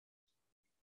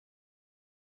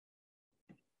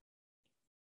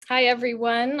Hi,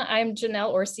 everyone. I'm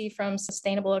Janelle Orsi from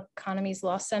Sustainable Economies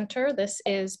Law Center. This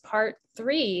is part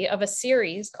 3 of a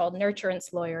series called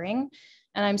Nurturance Lawyering.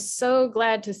 And I'm so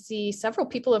glad to see several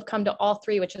people have come to all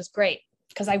 3, which is great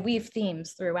because I weave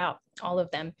themes throughout all of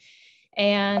them.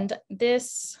 And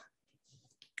this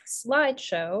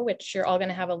slideshow, which you're all going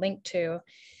to have a link to,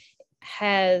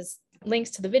 has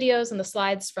links to the videos and the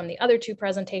slides from the other 2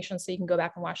 presentations, so you can go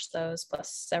back and watch those, plus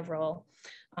several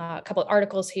a couple of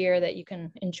articles here that you can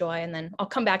enjoy. And then I'll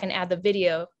come back and add the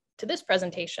video to this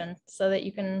presentation so that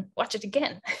you can watch it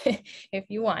again if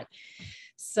you want.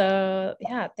 So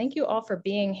yeah, thank you all for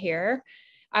being here.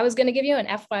 I was going to give you an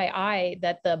FYI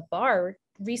that the bar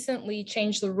recently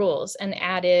changed the rules and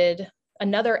added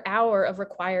another hour of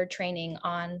required training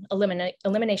on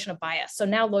elimination of bias. So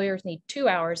now lawyers need 2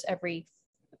 hours every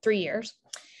 3 years.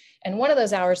 And one of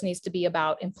those hours needs to be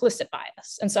about implicit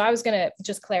bias. And so I was going to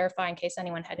just clarify, in case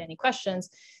anyone had any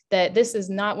questions, that this is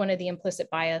not one of the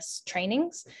implicit bias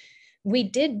trainings. We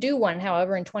did do one,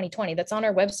 however, in 2020 that's on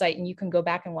our website, and you can go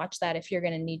back and watch that if you're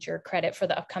going to need your credit for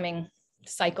the upcoming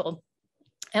cycle.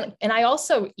 And I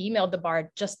also emailed the bar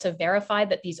just to verify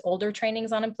that these older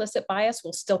trainings on implicit bias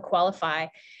will still qualify,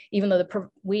 even though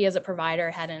we as a provider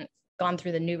hadn't gone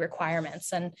through the new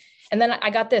requirements. And then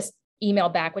I got this email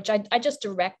back, which I just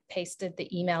direct pasted the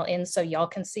email in so y'all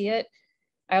can see it.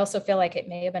 I also feel like it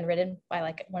may have been written by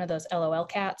like one of those LOL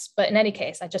cats, but in any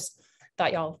case, I just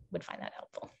thought y'all would find that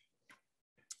helpful.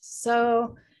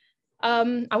 So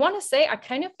I want to say, I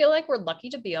kind of feel like we're lucky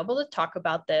to be able to talk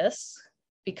about this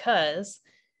because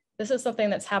this is something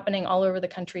that's happening all over the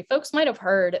country. Folks might have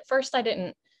heard. At first, I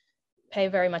didn't pay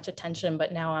very much attention,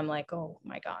 but now I'm like, oh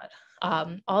my God,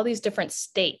 all these different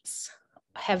states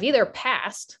have either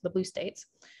passed, the blue states,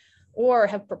 or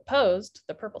have proposed,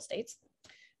 the purple states,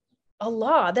 a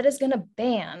law that is going to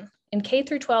ban in K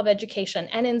through 12 education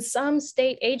and in some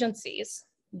state agencies,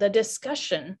 the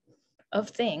discussion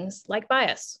of things like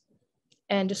bias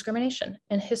and discrimination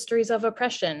and histories of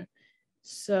oppression.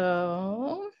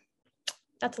 So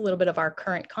that's a little bit of our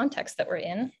current context that we're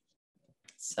in.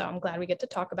 So I'm glad we get to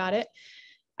talk about it.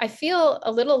 I feel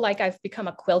a little like I've become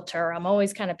a quilter. I'm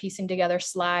always kind of piecing together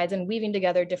slides and weaving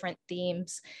together different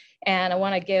themes. And I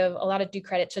want to give a lot of due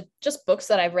credit to just books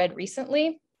that I've read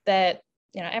recently that,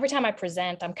 you know, every time I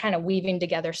present, I'm kind of weaving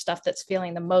together stuff that's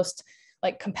feeling the most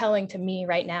like compelling to me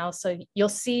right now. So you'll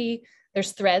see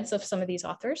there's threads of some of these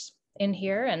authors in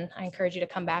here, and I encourage you to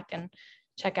come back and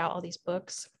check out all these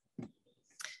books.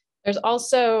 There's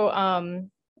also,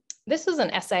 this is an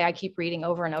essay I keep reading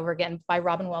over and over again by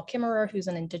Robin Wall Kimmerer, who's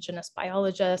an indigenous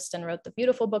biologist and wrote the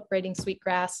beautiful book, Braiding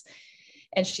Sweetgrass.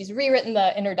 And she's rewritten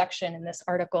the introduction in this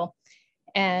article.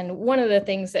 And one of the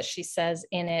things that she says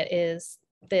in it is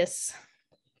this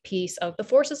piece of the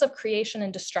forces of creation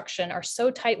and destruction are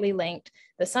so tightly linked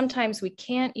that sometimes we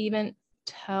can't even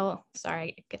tell,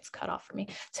 sorry, it gets cut off for me,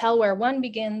 tell where one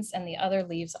begins and the other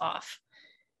leaves off.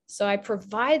 So I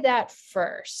provide that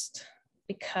first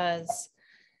because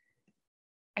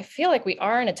I feel like we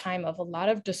are in a time of a lot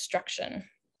of destruction,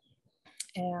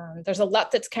 and there's a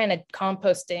lot that's kind of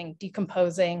composting,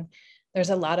 decomposing.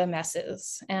 There's a lot of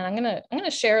messes, and I'm gonna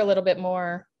share a little bit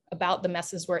more about the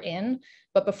messes we're in.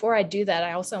 But before I do that,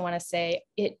 I also want to say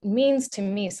it means to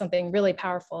me something really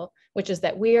powerful, which is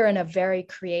that we are in a very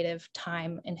creative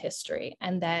time in history,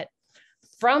 and that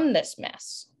from this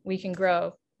mess, we can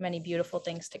grow many beautiful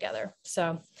things together.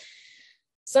 So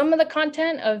some of the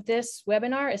content of this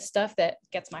webinar is stuff that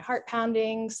gets my heart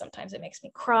pounding. Sometimes it makes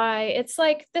me cry. It's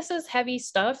like, this is heavy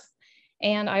stuff.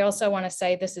 And I also want to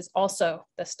say this is also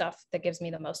the stuff that gives me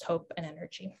the most hope and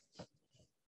energy.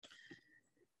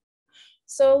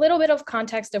 So a little bit of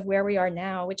context of where we are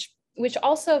now, which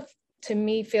also to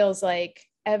me feels like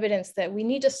evidence that we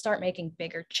need to start making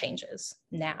bigger changes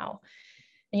now.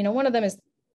 And, you know, one of them is,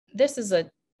 this is a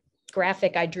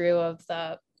graphic I drew of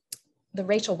the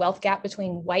racial wealth gap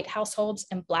between white households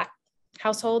and Black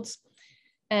households.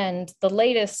 And the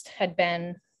latest had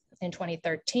been in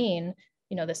 2013,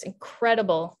 you know, this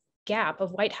incredible gap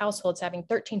of white households having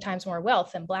 13 times more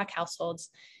wealth than Black households.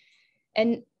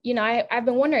 And, you know, I've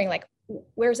been wondering, like,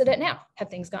 where's it at now? Have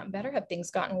things gotten better? Have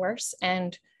things gotten worse?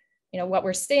 And, you know, what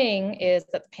we're seeing is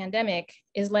that the pandemic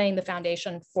is laying the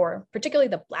foundation for particularly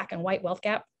the Black and white wealth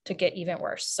gap to get even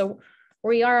worse. So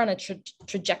we are on a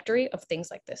trajectory of things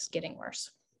like this getting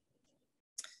worse.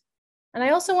 And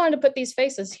I also wanted to put these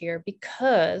faces here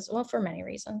because, well, for many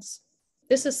reasons.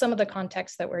 This is some of the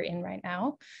context that we're in right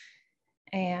now.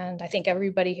 And I think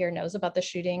everybody here knows about the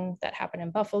shooting that happened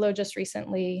in Buffalo just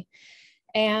recently.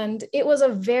 And it was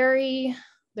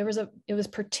it was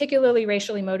particularly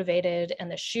racially motivated, and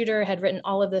the shooter had written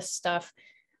all of this stuff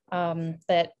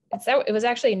that it was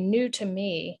actually new to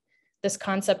me, this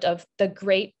concept of the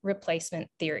great replacement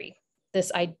theory,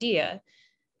 this idea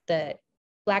that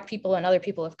Black people and other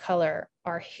people of color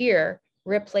are here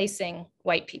replacing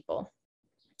white people.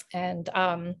 And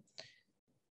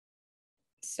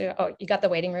so, oh, you got the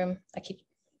waiting room? All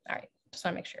right, just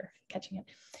want to make sure catching it.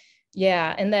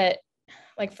 Yeah, and that,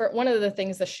 like, for one of the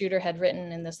things the shooter had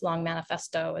written in this long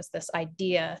manifesto is this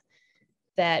idea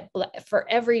that for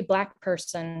every Black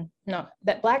person,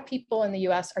 that Black people in the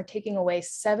US are taking away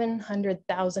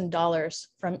 $700,000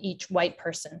 from each white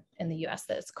person in the US,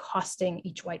 that it's costing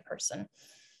each white person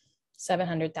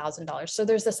 $700,000. So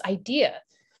there's this idea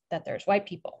that there's white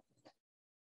people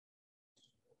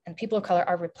and people of color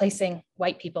are replacing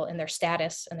white people in their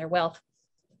status and their wealth.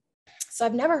 So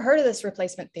I've never heard of this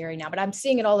replacement theory now, but I'm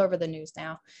seeing it all over the news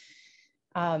now.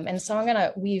 And so I'm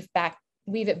gonna weave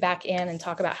it back in and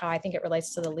talk about how I think it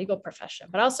relates to the legal profession.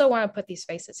 But I also want to put these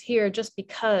faces here just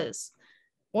because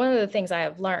one of the things I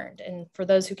have learned, and for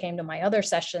those who came to my other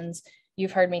sessions,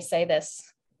 you've heard me say this,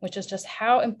 which is just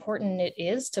how important it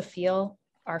is to feel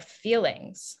our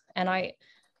feelings. And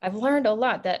I've learned a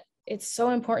lot that it's so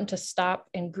important to stop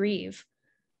and grieve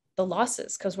the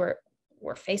losses, because we're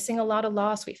facing a lot of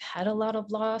loss. We've had a lot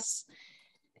of loss.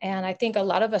 And I think a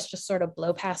lot of us just sort of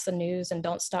blow past the news and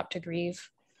don't stop to grieve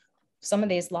some of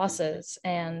these losses.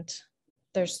 And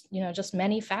there's, just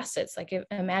many facets. Like,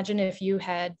 imagine if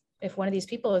one of these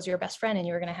people is your best friend and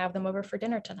you were going to have them over for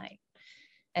dinner tonight,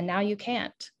 and now you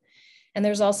can't. And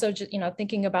there's also just,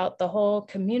 thinking about the whole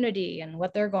community and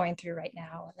what they're going through right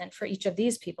now. And then for each of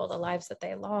these people, the lives that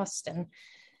they lost. And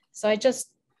so I just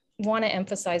want to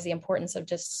emphasize the importance of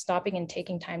just stopping and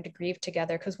taking time to grieve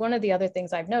together. Because one of the other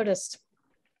things I've noticed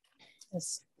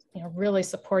is, really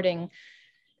supporting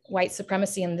white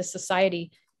supremacy in this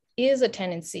society is a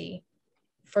tendency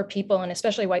for people, and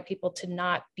especially white people, to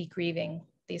not be grieving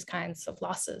these kinds of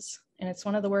losses. And it's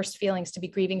one of the worst feelings to be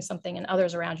grieving something and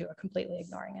others around you are completely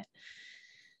ignoring it.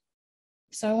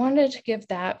 So I wanted to give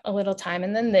that a little time.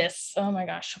 And then this, oh my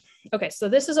gosh. Okay, so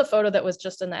this is a photo that was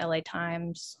just in the LA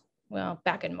Times,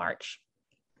 back in March.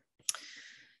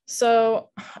 So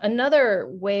another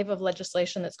wave of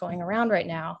legislation that's going around right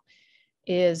now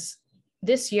is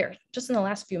this year, just in the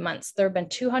last few months, there have been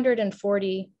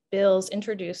 240 bills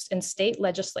introduced in state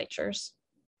legislatures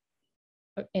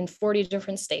in 40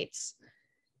 different states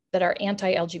that are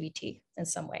anti-LGBT in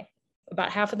some way.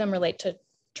 About half of them relate to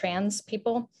trans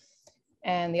people,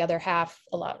 and the other half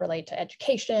a lot relate to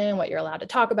education, what you're allowed to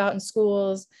talk about in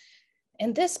schools.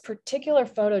 And this particular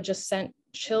photo just sent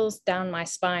chills down my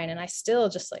spine. And I still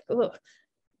just like, ooh,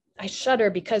 I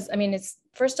shudder because, it's,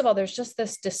 first of all, there's just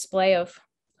this display of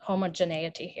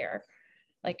homogeneity here.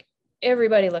 Like,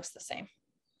 everybody looks the same.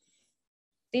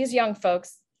 These young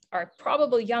folks are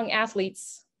probably young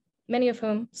athletes,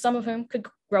 some of whom could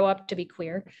grow up to be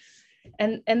queer.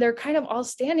 And they're kind of all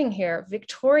standing here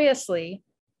victoriously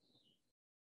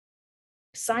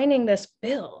signing this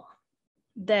bill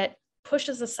that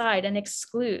pushes aside and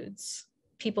excludes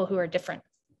people who are different,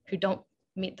 who don't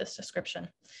meet this description.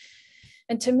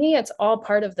 And to me, it's all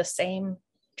part of the same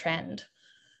trend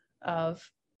of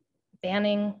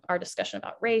banning our discussion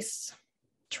about race,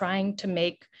 trying to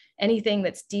make anything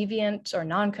that's deviant or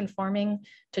non-conforming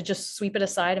to just sweep it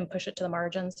aside and push it to the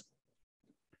margins,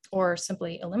 or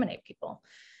simply eliminate people.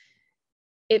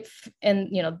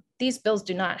 These bills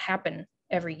do not happen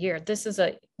every year. This is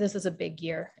a big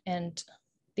year. And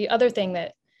the other thing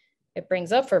that it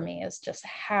brings up for me is just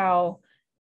how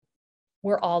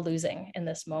we're all losing in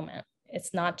this moment.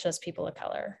 It's not just people of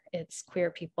color, it's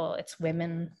queer people, it's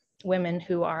women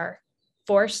who are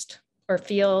forced or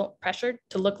feel pressured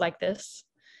to look like this.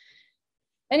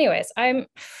 Anyways, I'm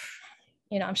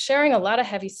sharing a lot of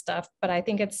heavy stuff, but I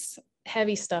think it's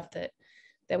heavy stuff that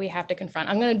we have to confront.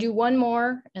 I'm going to do one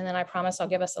more, and then I promise I'll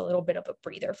give us a little bit of a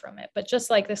breather from it. But just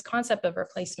like this concept of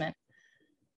replacement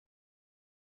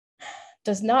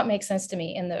does not make sense to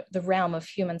me in the realm of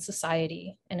human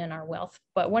society and in our wealth.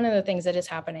 But one of the things that is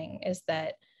happening is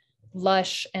that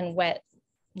lush and wet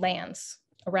lands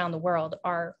around the world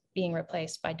are being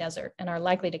replaced by desert and are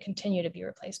likely to continue to be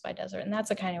replaced by desert. And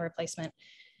that's a kind of replacement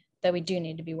that we do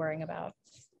need to be worrying about.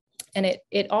 And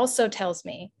it also tells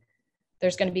me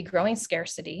there's going to be growing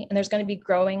scarcity and there's going to be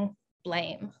growing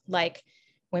blame. Like,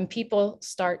 when people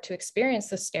start to experience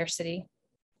this scarcity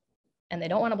and they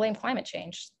don't want to blame climate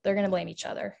change, they're going to blame each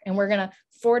other. And we're going to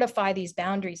fortify these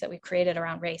boundaries that we've created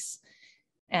around race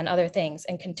and other things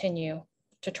and continue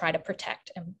to try to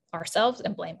protect ourselves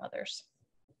and blame others.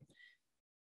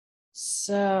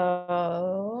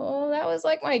 So that was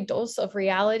like my dose of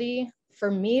reality.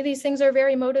 For me, these things are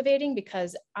very motivating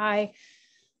because I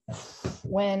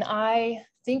when I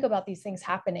think about these things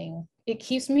happening, it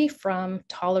keeps me from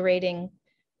tolerating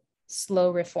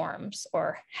slow reforms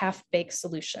or half-baked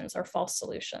solutions or false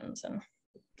solutions. And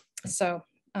so,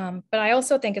 but I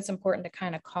also think it's important to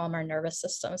kind of calm our nervous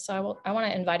system. So I want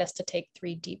to invite us to take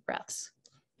 3 deep breaths.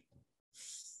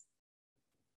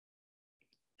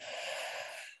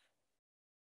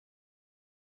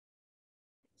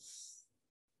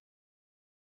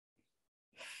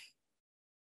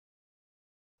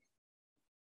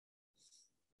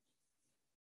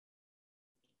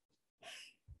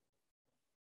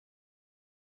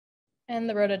 And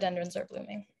the rhododendrons are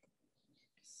blooming.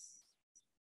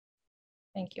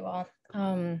 Thank you all.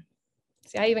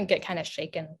 See, I even get kind of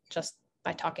shaken just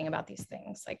by talking about these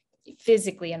things, like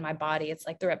physically in my body. It's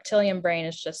like the reptilian brain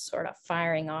is just sort of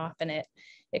firing off, and it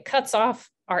cuts off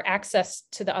our access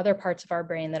to the other parts of our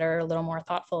brain that are a little more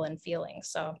thoughtful and feeling.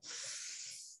 So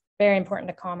very important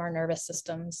to calm our nervous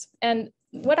systems. And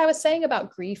what I was saying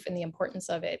about grief and the importance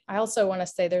of it, I also want to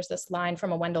say there's this line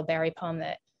from a Wendell Berry poem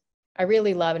that I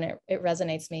really love, and it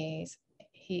resonates me.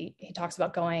 He talks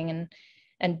about going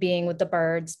and being with the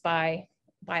birds by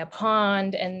a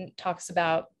pond, and talks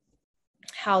about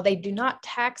how they do not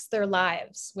tax their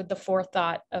lives with the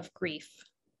forethought of grief.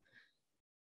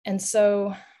 And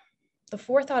so the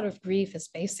forethought of grief is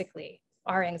basically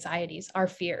our anxieties, our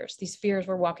fears, these fears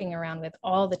we're walking around with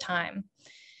all the time.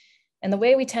 And the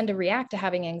way we tend to react to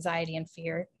having anxiety and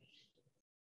fear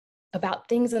about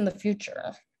things in the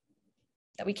future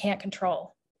that we can't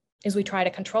control is we try to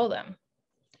control them.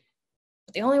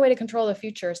 But the only way to control the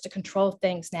future is to control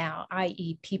things now,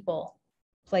 i.e. people,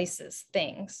 places,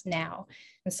 things now.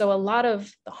 And so a lot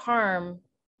of the harm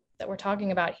that we're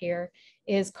talking about here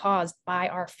is caused by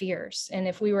our fears. And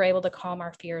if we were able to calm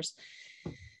our fears,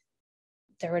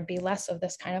 there would be less of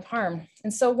this kind of harm.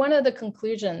 And so one of the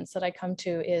conclusions that I come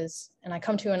to is, and I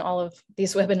come to in all of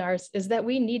these webinars, is that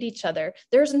we need each other.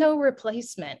 There's no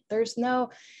replacement. The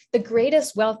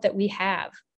greatest wealth that we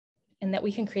have and that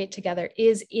we can create together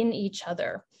is in each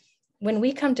other. When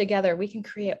we come together, we can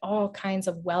create all kinds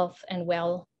of wealth and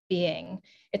well-being.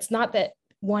 It's not that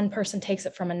one person takes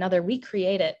it from another. We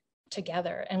create it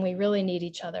together, and we really need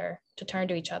each other to turn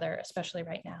to each other, especially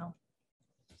right now.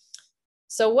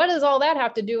 So what does all that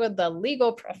have to do with the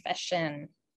legal profession?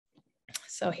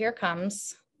 So here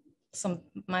comes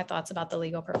my thoughts about the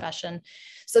legal profession.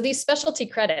 So these specialty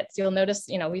credits, you'll notice,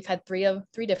 we've had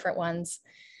three different ones.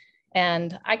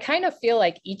 And I kind of feel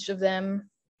like each of them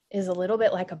is a little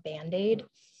bit like a Band-Aid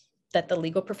that the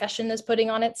legal profession is putting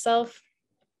on itself.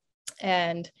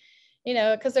 And,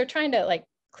 because they're trying to like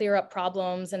clear up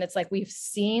problems. And it's like, we've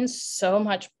seen so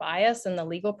much bias in the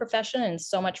legal profession and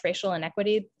so much racial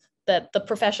inequity that the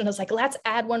profession is like, let's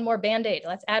add one more Band-Aid,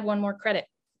 let's add one more credit.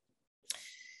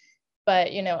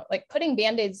 But, like putting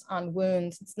Band-Aids on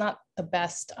wounds, it's not the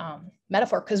best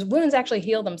metaphor, because wounds actually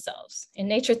heal themselves. In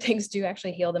nature, things do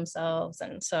actually heal themselves.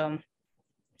 And so,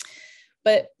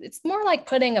 but it's more like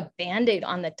putting a Band-Aid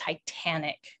on the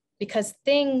Titanic, because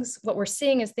what we're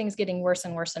seeing is things getting worse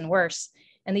and worse and worse.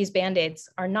 And these Band-Aids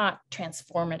are not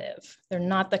transformative. They're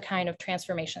not the kind of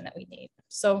transformation that we need.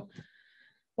 So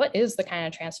what is the kind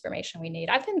of transformation we need?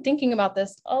 I've been thinking about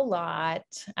this a lot.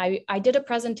 I did a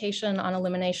presentation on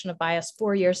elimination of bias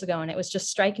 4 years ago, and it was just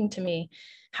striking to me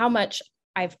how much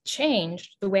I've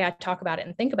changed the way I talk about it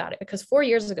and think about it. Because 4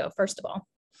 years ago, first of all,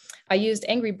 I used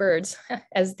Angry Birds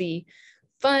as the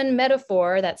fun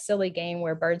metaphor, that silly game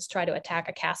where birds try to attack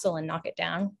a castle and knock it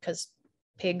down because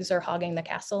pigs are hogging the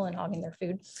castle and hogging their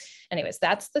food. Anyways,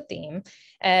 that's the theme.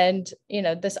 And,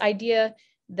 this idea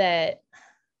that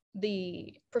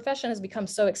the profession has become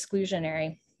so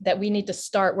exclusionary that we need to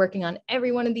start working on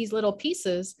every one of these little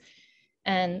pieces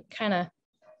and kind of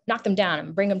knock them down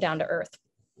and bring them down to earth.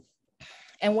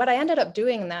 And what I ended up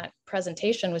doing in that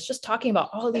presentation was just talking about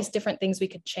all of these different things we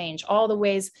could change, all the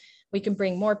ways we can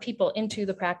bring more people into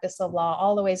the practice of law,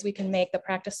 all the ways we can make the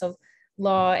practice of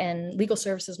law and legal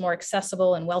services more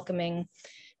accessible and welcoming.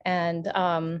 And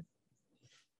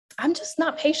I'm just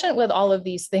not patient with all of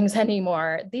these things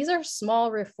anymore. These are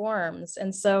small reforms.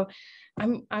 And so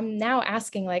I'm now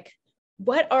asking, like,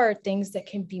 what are things that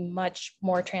can be much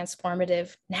more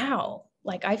transformative now?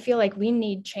 Like, I feel like we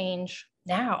need change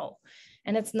now.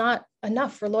 And it's not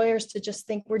enough for lawyers to just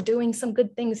think we're doing some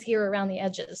good things here around the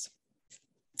edges.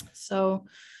 So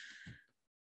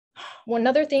one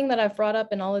other thing that I've brought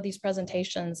up in all of these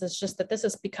presentations is just that this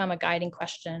has become a guiding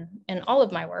question in all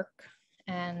of my work.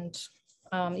 And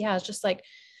it's just like,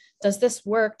 does this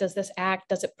work? Does this act?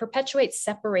 Does it perpetuate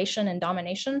separation and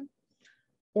domination?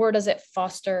 Or does it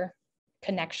foster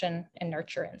connection and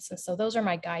nurturance? And so those are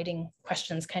my guiding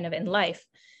questions kind of in life.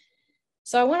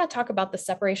 So I want to talk about the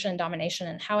separation and domination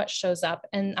and how it shows up.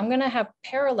 And I'm going to have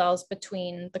parallels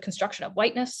between the construction of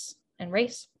whiteness and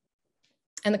race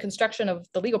and the construction of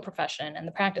the legal profession and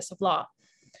the practice of law.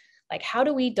 Like, how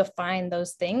do we define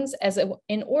those things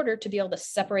in order to be able to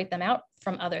separate them out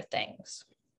from other things?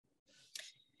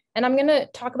 And I'm going to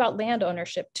talk about land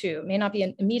ownership too. It may not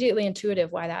be immediately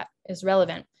intuitive why that is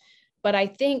relevant, but I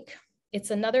think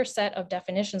it's another set of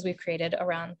definitions we've created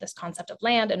around this concept of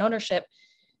land and ownership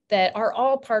that are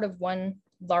all part of one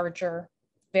larger,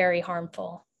 very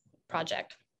harmful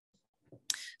project.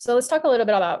 So let's talk a little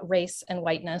bit about race and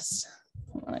whiteness.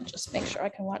 I want to just make sure I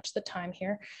can watch the time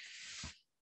here.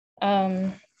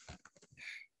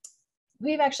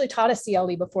 We've actually taught a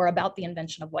CLE before about the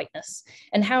invention of whiteness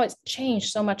and how it's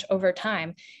changed so much over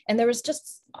time. And there was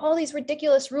just all these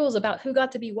ridiculous rules about who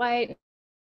got to be white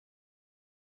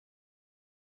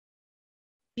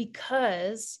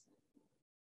because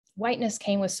whiteness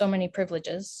came with so many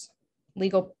privileges,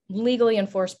 legally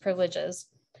enforced privileges,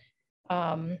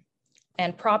 and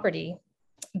property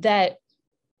that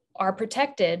are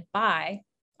protected by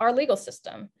our legal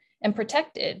system and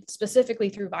protected specifically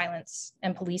through violence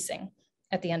and policing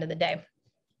at the end of the day.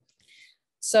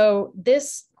 So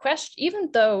this question,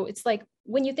 even though it's like,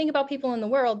 when you think about people in the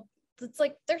world, it's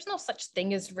like, there's no such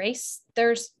thing as race.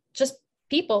 There's just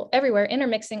people everywhere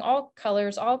intermixing, all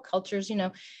colors, all cultures, you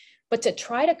know, but to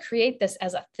try to create this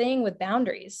as a thing with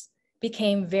boundaries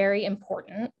became very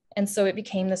important. And so it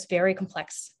became this very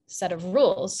complex set of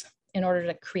rules in order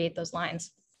to create those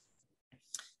lines.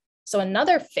 So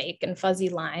another fake and fuzzy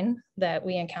line that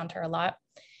we encounter a lot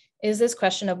is this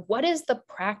question of what is the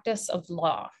practice of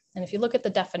law? And if you look at the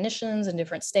definitions in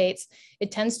different states,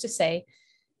 it tends to say,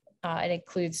 it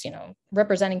includes, you know,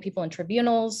 representing people in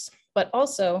tribunals, but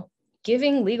also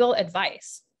giving legal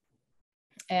advice.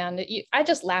 And I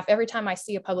just laugh every time I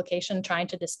see a publication trying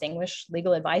to distinguish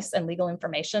legal advice and legal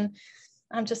information.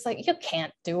 I'm just like, you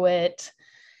can't do it.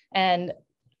 And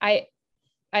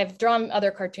I've drawn other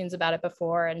cartoons about it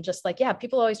before, and just like, yeah,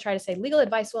 people always try to say legal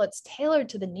advice, well, it's tailored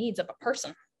to the needs of a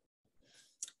person.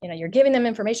 You know, you're giving them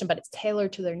information, but it's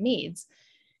tailored to their needs.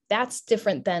 That's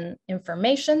different than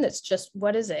information. That's just,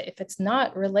 what is it? If it's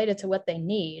not related to what they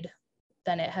need,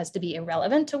 then it has to be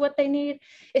irrelevant to what they need.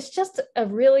 It's just a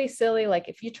really silly, like,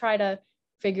 if you try to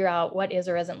figure out what is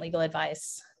or isn't legal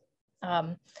advice,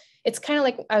 it's kind of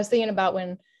like I was thinking about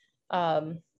when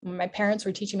my parents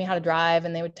were teaching me how to drive,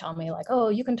 and they would tell me like, oh,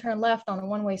 you can turn left on a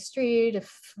one-way street.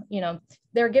 If, you know,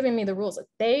 they're giving me the rules.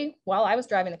 They, while I was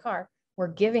driving the car, were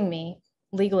giving me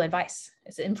legal advice.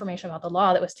 It's information about the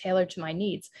law that was tailored to my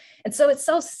needs. And so it's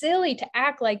so silly to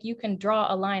act like you can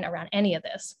draw a line around any of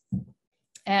this.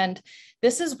 And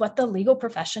this is what the legal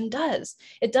profession does.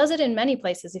 It does it in many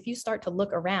places. If you start to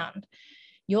look around,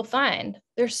 you'll find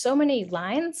there's so many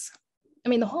lines. I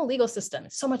mean, the whole legal system,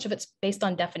 so much of it's based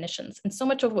on definitions. And so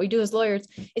much of what we do as lawyers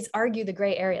is argue the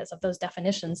gray areas of those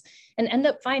definitions and end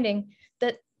up finding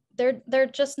that they're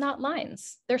just not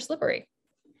lines. They're slippery.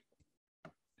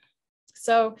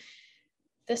 So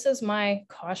this is my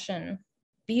caution.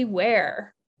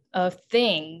 Beware of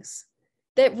things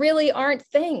that really aren't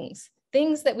things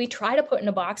that we try to put in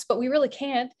a box, but we really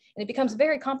can't. And it becomes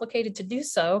very complicated to do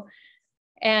so.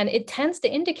 And it tends to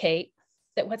indicate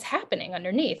that what's happening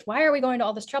underneath, why are we going to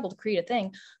all this trouble to create a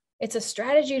thing? It's a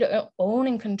strategy to own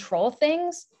and control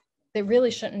things that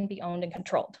really shouldn't be owned and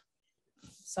controlled.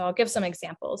 So I'll give some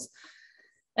examples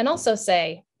and also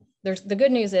say, the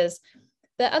good news is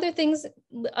that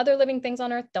other living things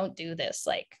on Earth don't do this.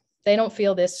 Like, they don't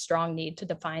feel this strong need to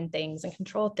define things and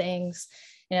control things.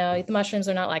 You know, the mushrooms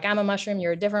are not like, I'm a mushroom,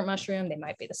 you're a different mushroom. They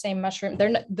might be the same mushroom.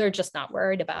 They're just not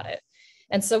worried about it.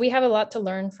 And so we have a lot to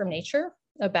learn from nature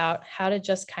about how to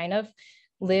just kind of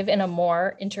live in a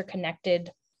more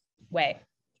interconnected way.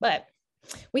 But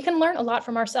we can learn a lot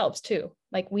from ourselves too.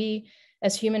 Like, we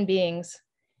as human beings,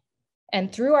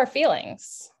 and through our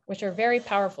feelings, which are very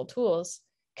powerful tools,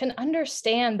 can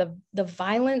understand the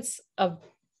violence of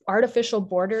artificial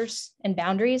borders and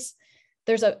boundaries.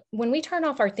 When we turn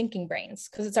off our thinking brains,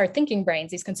 because it's our thinking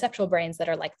brains, these conceptual brains that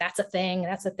are like, that's a thing,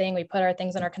 we put our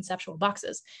things in our conceptual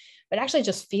boxes, but actually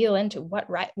just feel into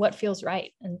what feels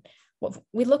right. And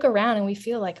we look around and we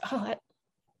feel like, oh,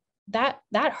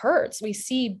 that hurts. We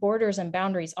see borders and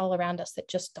boundaries all around us that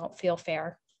just don't feel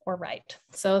fair or right.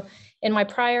 So in my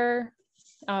prior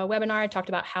webinar, I talked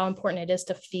about how important it is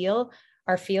to feel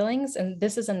our feelings. And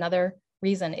this is another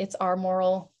reason. It's our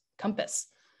moral compass.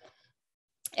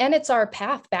 And it's our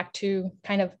path back to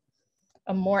kind of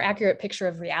a more accurate picture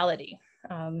of reality.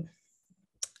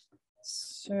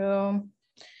 So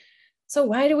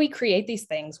why do we create these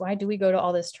things? Why do we go to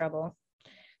all this trouble?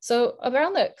 So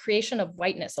around the creation of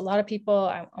whiteness, a lot of people,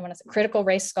 I want to say critical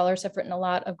race scholars have written a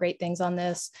lot of great things on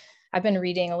this. I've been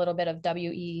reading a little bit of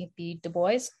W.E.B. Du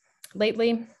Bois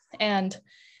lately, and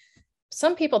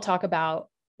some people talk about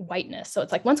whiteness. So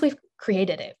it's like, once we've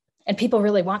created it and people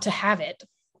really want to have it,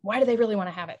 why do they really want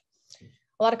to have it?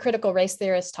 A lot of critical race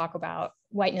theorists talk about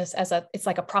whiteness as it's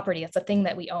like a property. It's a thing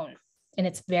that we own, and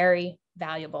it's a very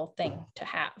valuable thing to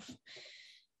have.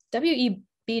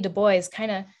 W.E.B. Du Bois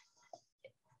kind of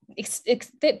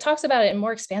it talks about it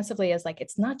more expansively as like,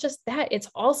 it's not just that, it's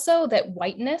also that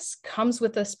whiteness comes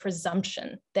with this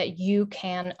presumption that you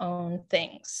can own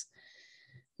things.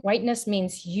 Whiteness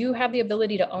means you have the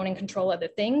ability to own and control other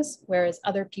things, whereas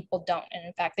other people don't. And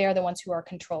in fact, they are the ones who are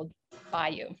controlled by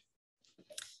you.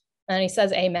 And he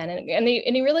says, amen. And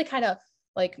he really kind of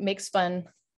like makes fun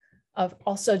of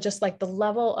also just like the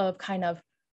level of kind of,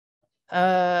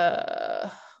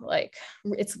 like,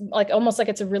 it's like almost like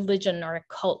it's a religion or a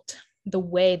cult, the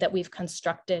way that we've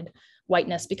constructed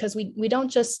whiteness, because we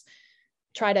don't just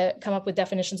try to come up with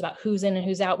definitions about who's in and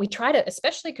who's out. We try to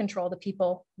especially control the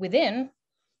people within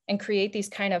and create these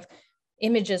kind of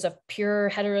images of pure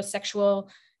heterosexual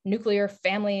nuclear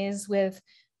families with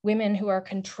women who are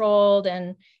controlled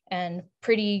and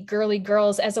pretty girly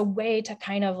girls as a way to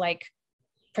kind of like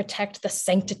protect the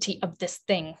sanctity of this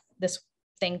thing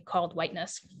called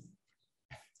whiteness.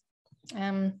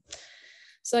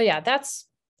 So yeah, that's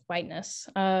whiteness.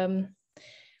 And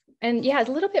yeah,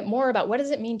 a little bit more about what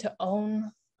does it mean to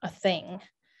own a thing?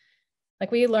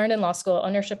 Like we learned in law school,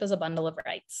 ownership is a bundle of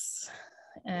rights.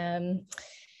 And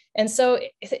so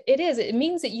it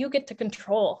means that you get to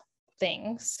control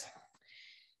things,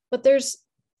 but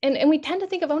and we tend to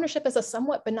think of ownership as a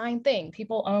somewhat benign thing.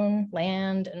 People own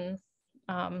land and,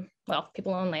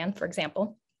 people own land, for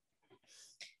example.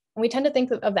 And we tend to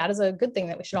think of that as a good thing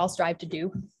that we should all strive to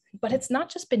do, but it's not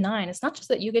just benign. It's not just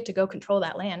that you get to go control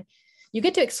that land. You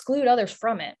get to exclude others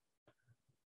from it.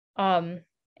 And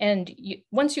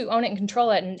once you own it and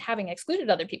control it, and having excluded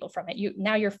other people from it,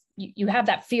 you have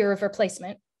that fear of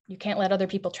replacement. You can't let other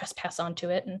people trespass onto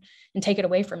it and take it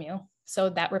away from you. So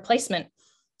that replacement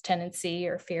tendency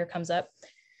or fear comes up.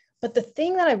 But the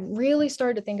thing that I really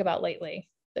started to think about lately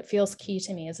that feels key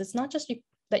to me is it's not just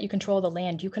that you control the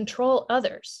land, you control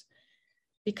others,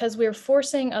 because we're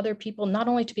forcing other people not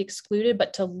only to be excluded,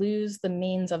 but to lose the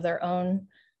means of their own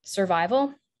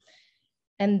survival.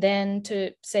 And then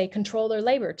to say, control their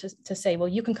labor, to say, well,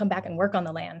 you can come back and work on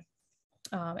the land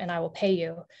and I will pay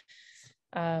you.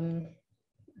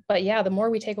 But yeah, the more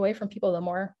we take away from people, the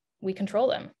more we control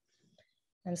them.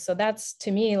 And so that's,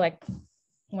 to me, like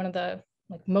one of the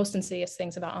most insidious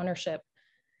things about ownership.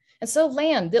 And so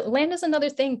land is another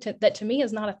thing that to me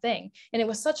is not a thing. And it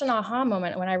was such an aha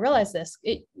moment when I realized this.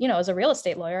 As a real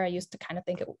estate lawyer, I used to kind of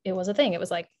think it was a thing. It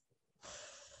was like,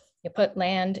 you put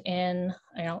land in,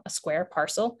 a square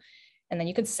parcel, and then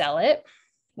you could sell it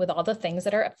with all the things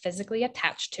that are physically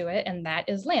attached to it. And that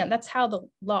is land. That's how the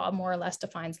law more or less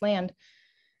defines land.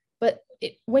 But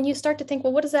when you start to think,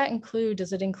 well, what does that include?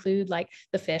 Does it include like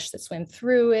the fish that swim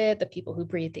through it, the people who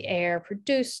breathe the air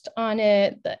produced on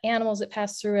it, the animals that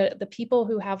pass through it, the people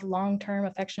who have long-term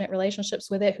affectionate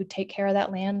relationships with it, who take care of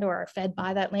that land or are fed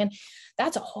by that land?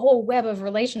 That's a whole web of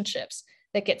relationships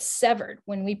that gets severed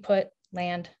when we put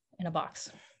land in a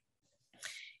box.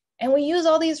 And we use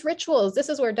all these rituals. This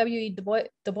is where W.E. Du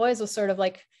Bois was sort of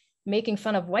like making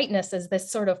fun of whiteness as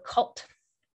this sort of cult.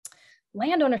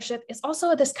 Land ownership is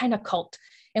also this kind of cult.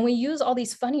 And we use all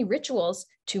these funny rituals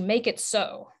to make it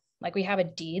so. Like we have a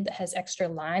deed that has extra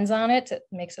lines on it. It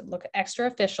makes it look extra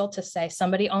official to say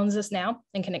somebody owns this now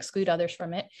and can exclude others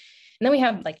from it. And then we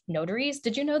have like notaries.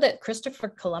 Did you know that Christopher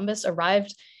Columbus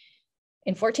arrived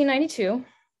in 1492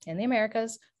 in the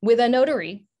Americas with a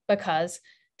notary? Because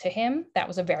to him, that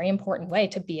was a very important way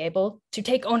to be able to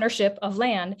take ownership of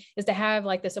land, is to have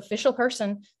like this official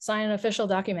person sign an official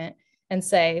document and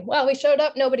say, well, we showed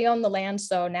up, nobody owned the land,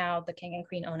 so now the king and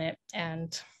queen own it.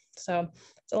 And so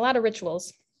it's a lot of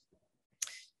rituals.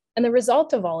 And the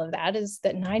result of all of that is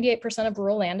that 98% of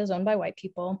rural land is owned by white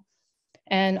people,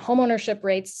 and homeownership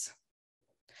rates,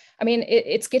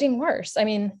 it's getting worse.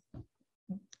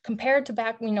 Compared to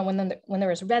back, when there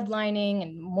was redlining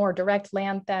and more direct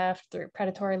land theft through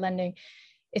predatory lending,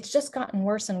 it's just gotten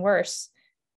worse and worse,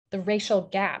 the racial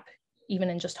gap, even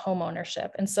in just home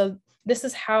ownership. And so this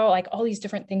is how like all these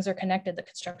different things are connected: the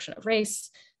construction of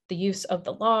race, the use of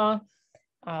the law,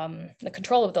 the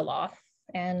control of the law,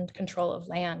 and control of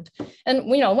land. And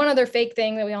one other fake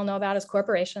thing that we all know about is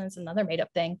corporations, another made up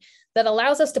thing that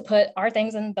allows us to put our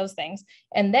things in those things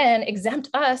and then exempt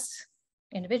us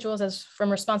individuals from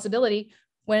responsibility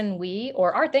when we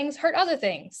or our things hurt other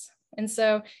things. And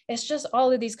so it's just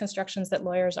all of these constructions that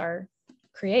lawyers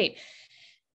create.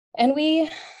 And we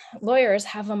lawyers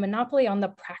have a monopoly on the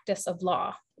practice of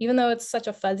law, even though it's such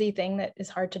a fuzzy thing that is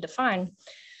hard to define.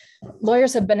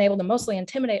 Lawyers have been able to mostly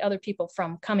intimidate other people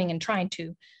from coming and trying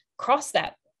to cross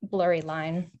that blurry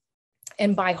line.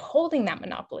 And by holding that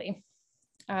monopoly,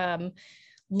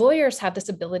 lawyers have this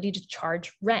ability to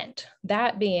charge rent,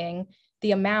 that being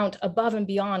the amount above and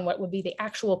beyond what would be the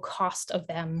actual cost of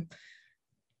them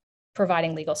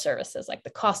providing legal services, like the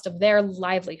cost of their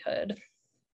livelihood.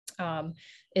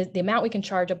 Is the amount we can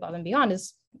charge above and beyond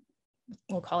is,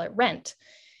 we'll call it rent.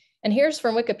 And here's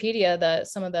from Wikipedia,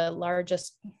 some of the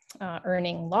largest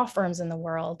earning law firms in the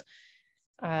world.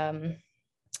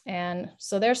 And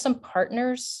so there's some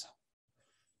partners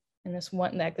in this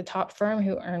one, like the top firm,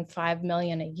 who earn $5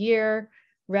 million a year,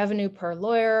 revenue per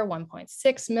lawyer,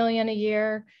 1.6 million a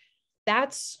year.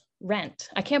 That's rent.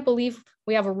 I can't believe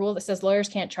we have a rule that says lawyers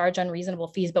can't charge unreasonable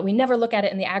fees, but we never look at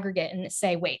it in the aggregate and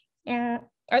say, wait,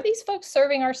 are these folks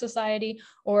serving our society,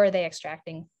 or are they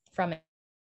extracting from it?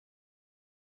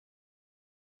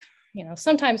 You know,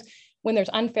 sometimes when there's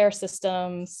unfair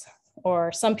systems,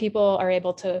 or some people are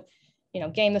able to,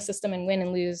 game the system and win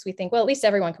and lose, we think, well, at least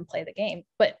everyone can play the game.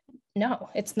 But no,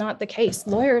 it's not the case.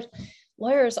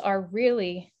 Lawyers are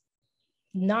really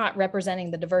not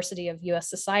representing the diversity of US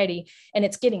society, and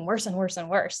it's getting worse and worse and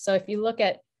worse. So if you look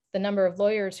at the number of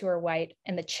lawyers who are white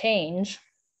and the change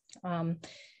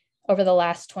over the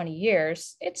last 20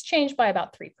 years, it's changed by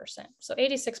about 3%. So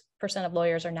 86% of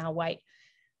lawyers are now white,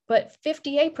 but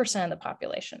 58% of the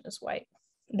population is white.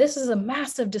 This is a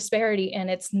massive disparity, and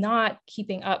it's not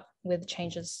keeping up with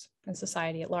changes in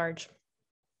society at large.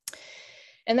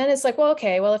 And then it's like, well,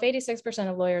 okay, well, if 86%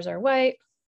 of lawyers are white,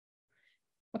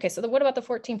 okay, so what about the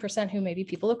 14% who may be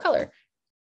people of color?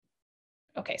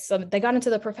 Okay, so they got into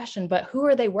the profession, but who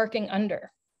are they working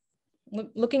under?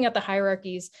 Looking at the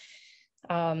hierarchies,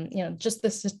 just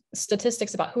the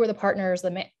statistics about who are the partners,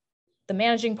 the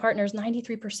managing partners,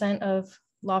 93% of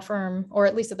law firm, or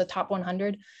at least at the top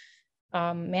 100,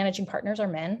 managing partners are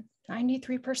men,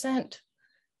 93%.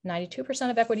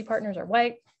 92% of equity partners are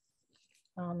white.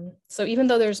 So even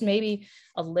though there's maybe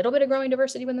a little bit of growing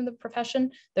diversity within the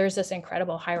profession, there's this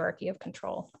incredible hierarchy of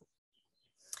control.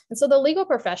 And so the legal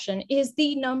profession is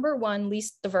the #1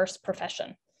 least diverse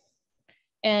profession.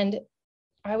 And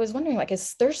I was wondering, like,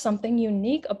 is there something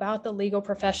unique about the legal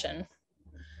profession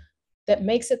that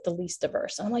makes it the least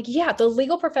diverse? And I'm like, yeah, the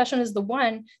legal profession is the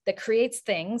one that creates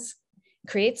things,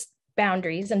 creates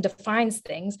boundaries and defines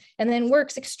things, and then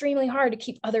works extremely hard to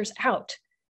keep others out.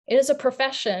 It is a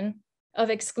profession of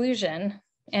exclusion,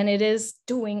 and it is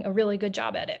doing a really good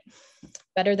job at it,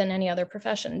 better than any other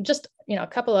profession. Just, a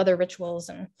couple other rituals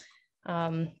and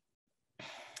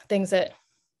things that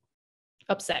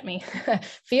upset me.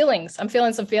 Feelings. I'm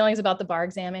feeling some feelings about the bar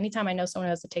exam. Anytime I know someone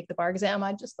has to take the bar exam,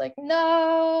 I'm just like,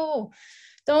 no,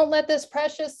 don't let this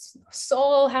precious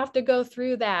soul have to go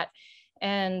through that.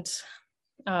 And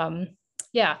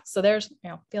yeah, so there's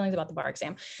feelings about the bar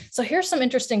exam. So here's some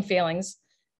interesting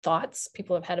thoughts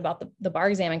people have had about the bar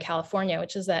exam in California,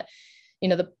 which is that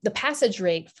the passage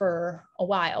rate for a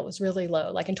while was really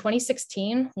low. Like in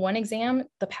 2016, one exam,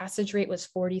 the passage rate was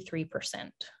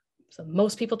 43%. So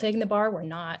most people taking the bar were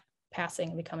not passing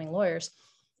and becoming lawyers.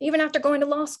 Even after going to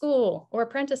law school or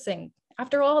apprenticing,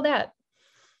 after all that,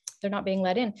 they're not being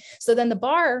let in. So then the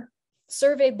bar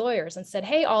surveyed lawyers and said,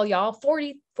 hey, all y'all,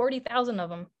 40,000 of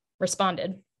them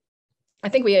responded. I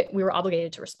think we were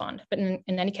obligated to respond, but in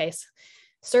any case,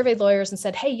 surveyed lawyers and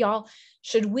said, hey, y'all,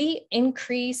 should we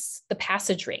increase the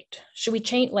passage rate? Should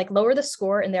we lower the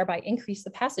score and thereby increase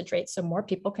the passage rate so more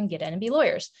people can get in and be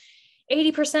lawyers?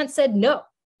 80% said no.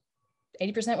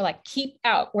 80% were like, keep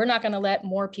out. We're not going to let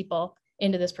more people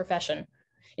into this profession.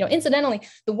 Incidentally,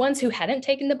 the ones who hadn't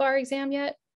taken the bar exam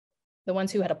yet, the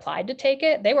ones who had applied to take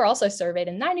it, they were also surveyed,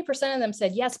 and 90% of them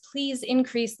said, yes, please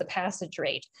increase the passage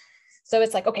rate. So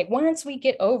it's like, okay, once we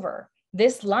get over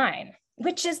this line,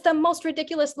 which is the most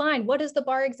ridiculous line, what is the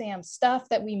bar exam? Stuff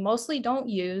that we mostly don't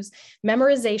use,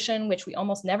 memorization, which we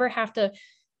almost never have to,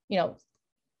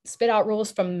 spit out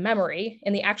rules from memory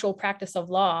in the actual practice of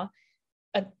law,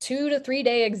 a 2 to 3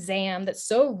 day exam that's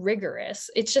so rigorous.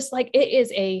 It's just like,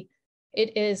 it's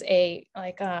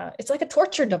like a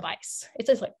torture device. It's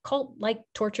just like cult-like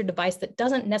torture device that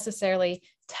doesn't necessarily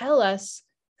tell us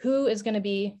who is going to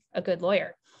be a good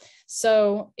lawyer.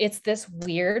 So it's this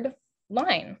weird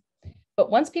line. But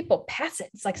once people pass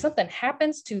it, it's like something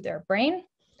happens to their brain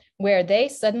where they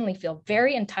suddenly feel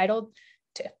very entitled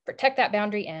to protect that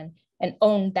boundary and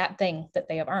own that thing that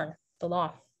they have earned, the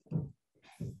law.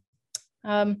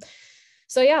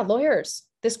 So yeah, lawyers,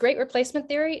 This great replacement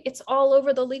theory, it's all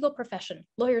over the legal profession.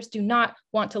 Lawyers do not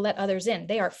want to let others in.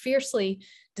 They are fiercely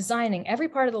designing every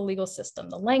part of the legal system,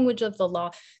 the language of the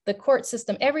law, the court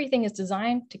system, everything is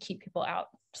designed to keep people out.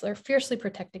 So they're fiercely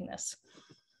protecting this.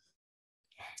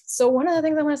 So one of the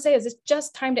things I want to say is it's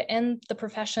just time to end the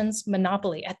profession's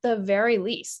monopoly, at the very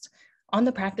least, on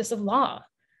the practice of law.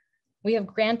 We have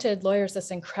granted lawyers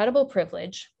this incredible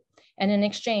privilege, and in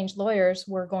exchange, lawyers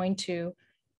were going to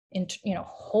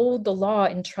hold the law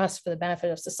in trust for the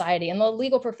benefit of society. And the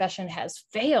legal profession has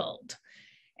failed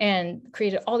and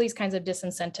created all these kinds of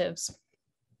disincentives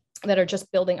that are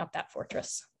just building up that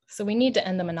fortress. So we need to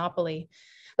end the monopoly.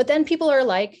 But then people are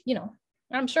like,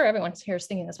 I'm sure everyone here is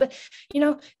thinking this, but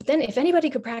then if anybody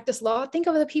could practice law, think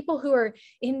of the people who are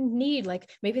in need, like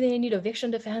maybe they need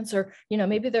eviction defense, or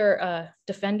maybe they're a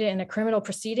defendant in a criminal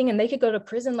proceeding and they could go to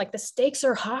prison. Like, the stakes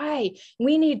are high.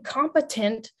 We need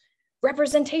competent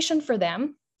representation for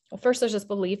them. Well, first, there's this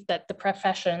belief that the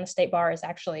profession, the state bar, is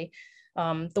actually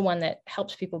the one that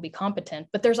helps people be competent.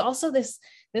 But there's also this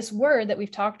word that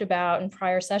we've talked about in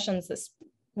prior sessions, this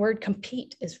word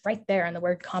compete is right there in the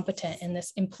word competent. And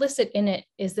this implicit in it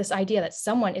is this idea that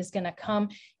someone is going to come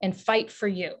and fight for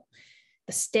you.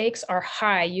 The stakes are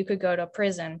high. You could go to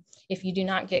prison if you do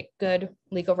not get good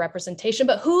legal representation.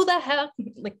 But who the hell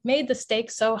made the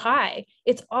stakes so high?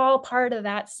 It's all part of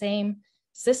that same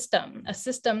system, a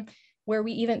system where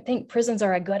we even think prisons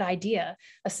are a good idea,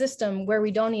 a system where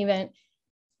we don't even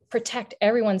protect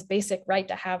everyone's basic right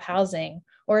to have housing,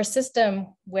 or a system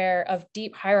of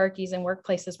deep hierarchies in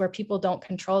workplaces where people don't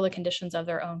control the conditions of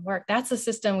their own work. That's a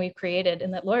system we've created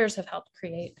and that lawyers have helped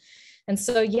create. And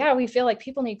so, yeah, we feel like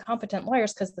people need competent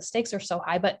lawyers because the stakes are so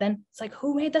high, but then it's like,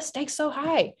 who made the stakes so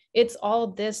high? It's all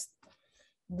this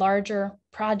larger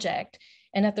project.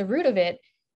 And at the root of it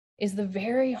is the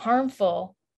very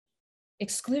harmful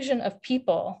exclusion of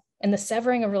people and the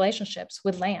severing of relationships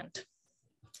with land.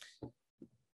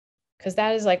 Because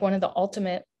that is like one of the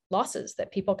ultimate losses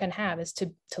that people can have, is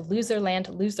to lose their land,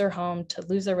 to lose their home, to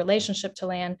lose their relationship to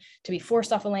land, to be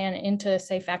forced off of land into,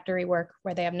 say, factory work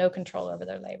where they have no control over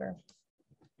their labor.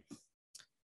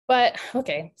 But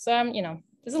okay, so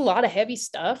there's a lot of heavy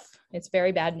stuff. It's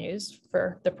very bad news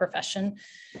for the profession.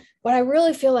 But I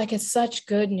really feel like it's such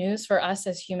good news for us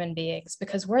as human beings,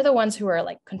 because we're the ones who are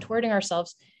like contorting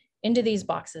ourselves into these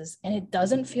boxes, and it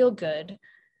doesn't feel good.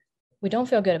 We don't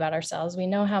feel good about ourselves. We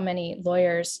know how many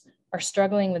lawyers are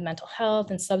struggling with mental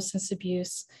health and substance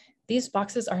abuse. These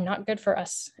boxes are not good for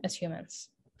us as humans.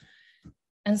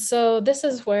 And so this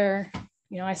is where,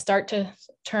 I start to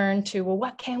turn to, well,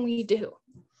 what can we do?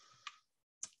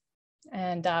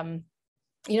 And,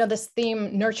 this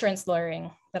theme, nurturance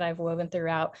lawyering, that I've woven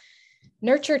throughout.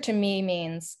 Nurture to me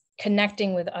means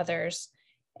connecting with others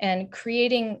and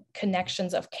creating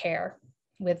connections of care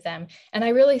with them. And I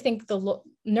really think the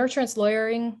nurturance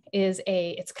lawyering is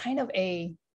it's kind of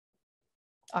a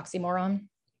oxymoron.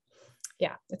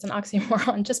 Yeah, it's an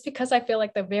oxymoron, just because I feel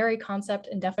like the very concept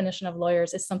and definition of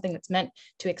lawyers is something that's meant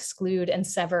to exclude and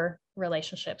sever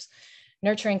relationships.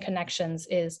 Nurturing connections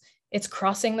it's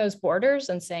crossing those borders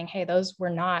and saying, hey, those were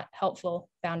not helpful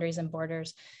boundaries and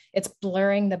borders. It's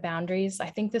blurring the boundaries. I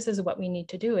think this is what we need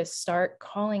to do, is start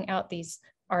calling out these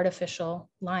artificial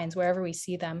lines wherever we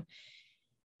see them.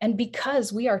 And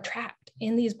because we are trapped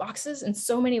in these boxes in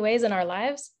so many ways in our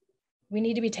lives, we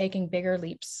need to be taking bigger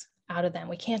leaps out of them.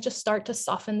 We can't just start to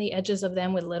soften the edges of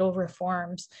them with little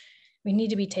reforms. We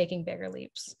need to be taking bigger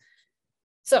leaps.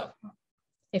 So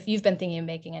if you've been thinking of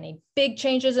making any big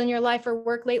changes in your life or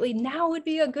work lately, now would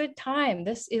be a good time.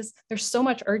 There's so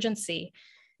much urgency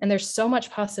and there's so much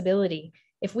possibility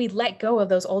if we let go of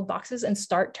those old boxes and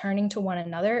start turning to one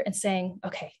another and saying,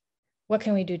 okay, what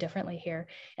can we do differently here?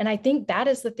 And I think that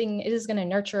is the thing. It is going to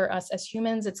nurture us as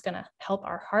humans. It's going to help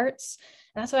our hearts.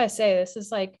 And that's why I say this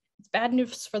is like, it's bad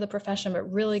news for the profession,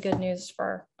 but really good news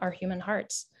for our human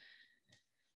hearts.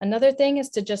 Another thing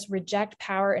is to just reject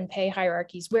power and pay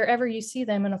hierarchies wherever you see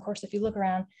them. And of course, if you look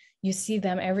around, you see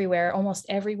them everywhere. Almost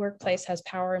every workplace has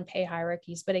power and pay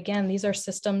hierarchies. But again, these are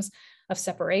systems of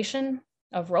separation,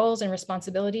 of roles and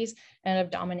responsibilities, and of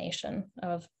domination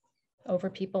over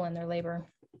people and their labor.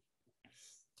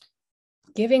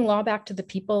 Giving law back to the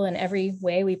people in every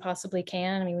way we possibly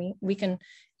can. I mean, we can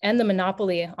end the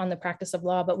monopoly on the practice of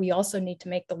law, but we also need to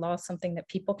make the law something that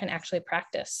people can actually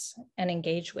practice and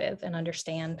engage with and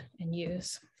understand and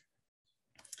use.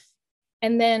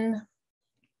 And then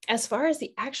as far as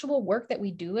the actual work that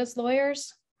we do as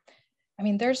lawyers, I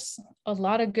mean, there's a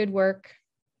lot of good work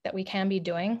that we can be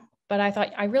doing, but I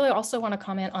thought I really also want to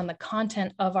comment on the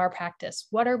content of our practice.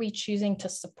 What are we choosing to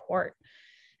support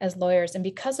as lawyers? And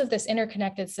because of this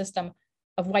interconnected system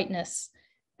of whiteness,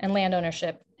 and land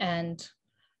ownership and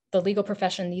the legal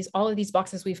profession, all of these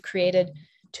boxes we've created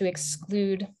to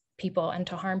exclude people and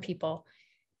to harm people.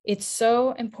 It's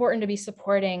so important to be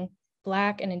supporting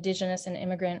Black and Indigenous and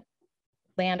immigrant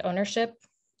land ownership,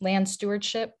 land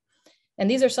stewardship. And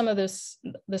these are some of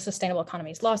the sustainable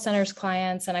economies, law centers,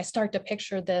 clients, and I start to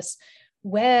picture this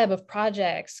web of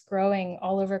projects growing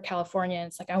all over California.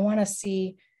 It's like, I want to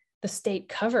see the state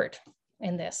covered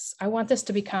in this. I want this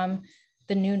to become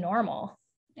the new normal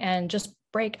and just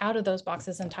break out of those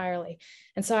boxes entirely.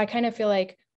 And so I kind of feel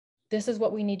like this is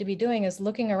what we need to be doing, is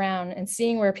looking around and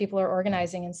seeing where people are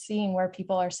organizing and seeing where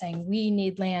people are saying, we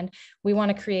need land. We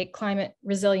want to create climate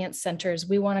resilience centers.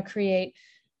 We want to create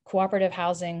cooperative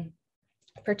housing,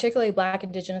 particularly Black,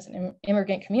 Indigenous, and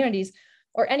immigrant communities,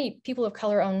 or any people of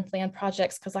color owned land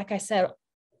projects. Because like I said,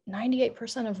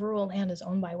 98% of rural land is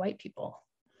owned by white people.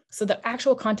 So the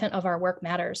actual content of our work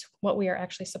matters. What we are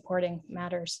actually supporting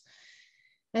matters.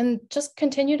 And just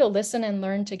continue to listen and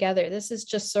learn together. This is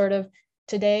just sort of,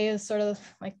 today is sort of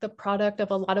like the product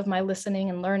of a lot of my listening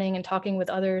and learning and talking with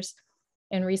others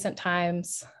in recent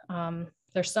times.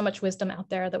 There's so much wisdom out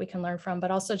there that we can learn from,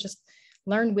 but also just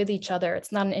learn with each other.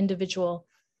 It's not an individual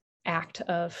act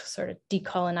of sort of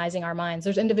decolonizing our minds.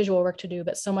 There's individual work to do,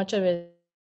 but so much of it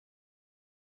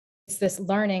is this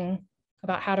learning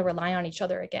about how to rely on each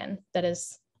other again. That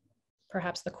is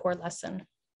perhaps the core lesson.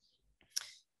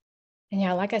 And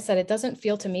yeah, like I said, it doesn't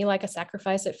feel to me like a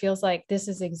sacrifice. It feels like this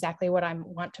is exactly what I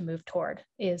want to move toward,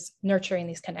 is nurturing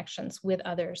these connections with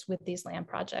others, with these land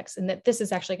projects, and that this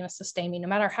is actually going to sustain me, no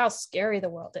matter how scary the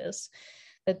world is,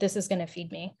 that this is going to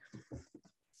feed me.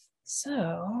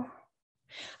 So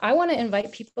I want to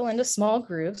invite people into small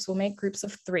groups. We'll make groups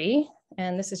of 3,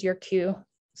 and this is your cue,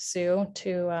 Sue,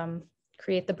 to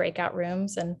create the breakout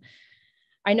rooms. And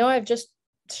I know I've just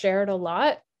shared a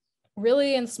lot.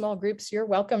 Really, in small groups, you're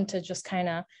welcome to just kind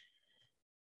of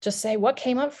just say what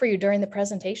came up for you during the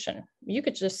presentation. You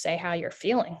could just say how you're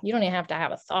feeling. You don't even have to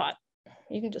have a thought.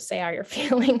 You can just say how you're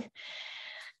feeling.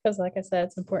 Because like I said,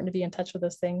 it's important to be in touch with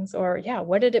those things. Or yeah,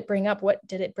 what did it bring up? What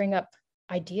did it bring up?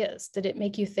 Ideas? Did it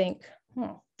make you think,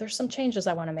 there's some changes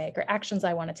I want to make, or actions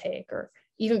I want to take, or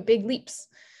even big leaps?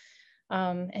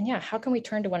 And yeah, how can we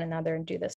turn to one another and do this